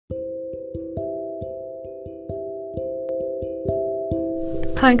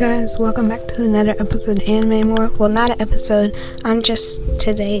Hi guys, welcome back to another episode of Anime More. Well, not an episode, I'm just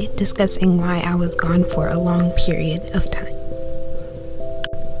today discussing why I was gone for a long period of time.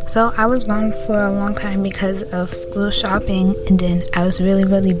 So I was gone for a long time because of school shopping, and then I was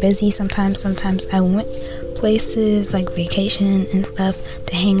really busy. Sometimes I went places like vacation and stuff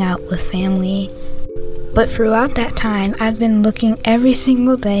to hang out with family. But throughout that time, I've been looking every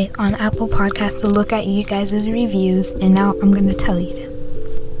single day on Apple Podcasts to look at you guys' reviews, and now I'm going to tell you them.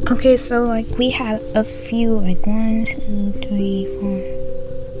 Okay, so we had a few, 4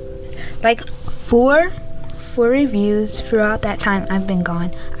 reviews throughout that time I've been gone.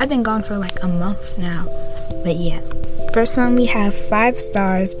 I've been gone for a month now, but yeah. First one, we have 5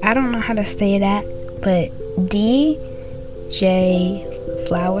 stars. I don't know how to say that, but DJ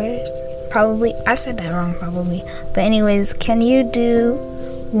Flowers. Probably, I said that wrong probably. But anyways, can you do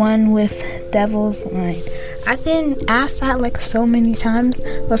one with Devil's Line? I've been asked that so many times,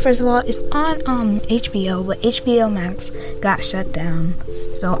 but first of all, it's on HBO, but HBO Max got shut down.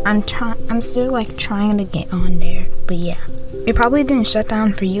 So I'm still trying to get on there. But yeah, it probably didn't shut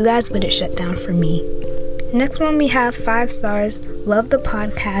down for you guys, but it shut down for me. Next one, we have 5 stars. Love the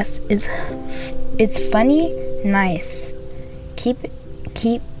podcast. It's funny, nice.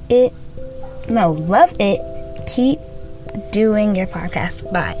 Love it. Keep doing your podcast.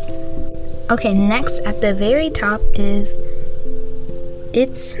 Bye. Okay, next at the very top is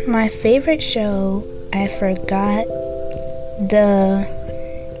it's my favorite show. I forgot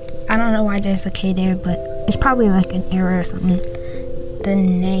I don't know why there's a K there, but it's probably an error or something. The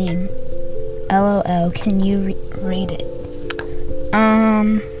name. LOL. Can you rate it?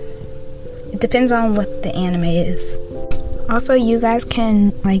 It depends on what the anime is. Also, you guys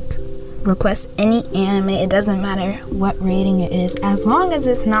can request any anime. It doesn't matter what rating it is, as long as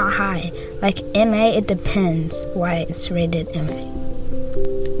it's not high. MA, it depends why it's rated MA.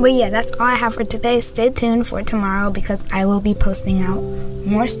 But yeah, that's all I have for today. Stay tuned for tomorrow because I will be posting out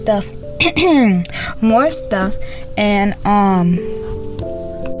more stuff. And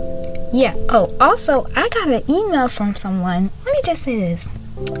yeah. Oh, also, I got an email from someone. Let me just say this.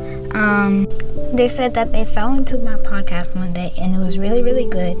 They said that they fell into my podcast one day and it was really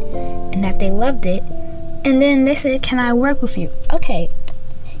good and that they loved it. And then they said, can I work with you? Okay,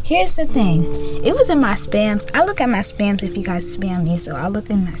 here's the thing. It was in my spams. I look at my spams if you guys spam me, so I'll look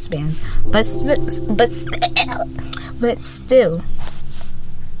in my spams. But still,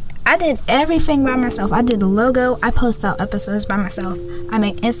 I did everything by myself. I did the logo. I post out episodes by myself. I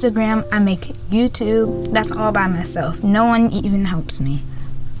make Instagram. I make YouTube. That's all by myself. No one even helps me.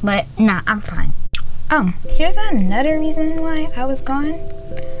 But nah, I'm fine. Here's another reason why I was gone.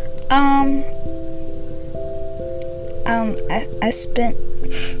 I spent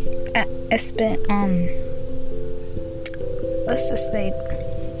let's just say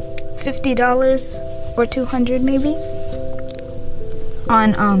 $50 or $200 maybe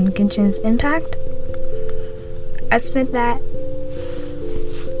on Genshin's Impact. I spent that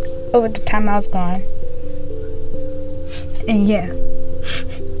over the time I was gone. And yeah.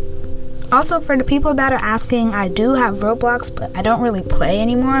 Also, for the people that are asking, I do have Roblox, but I don't really play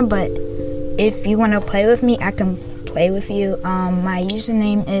anymore. But if you want to play with me, I can play with you. My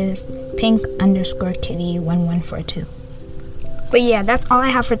username is pink_kitty1142. But yeah, that's all I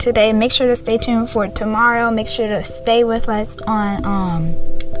have for today. Make sure to stay tuned for tomorrow. Make sure to stay with us on,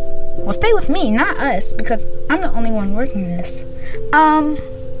 stay with me, not us, because I'm the only one working this.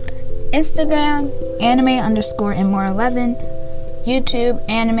 Instagram, anime_and more11. YouTube,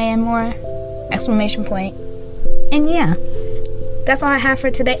 Anime and More, ! And yeah, that's all I have for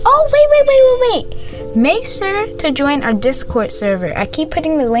today. Oh, wait. Make sure to join our Discord server. I keep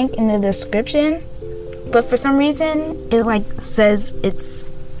putting the link in the description, but for some reason, it says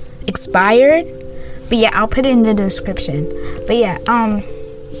it's expired. But yeah, I'll put it in the description. But yeah,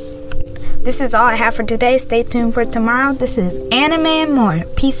 this is all I have for today. Stay tuned for tomorrow. This is Anime and More.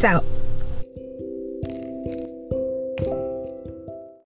 Peace out.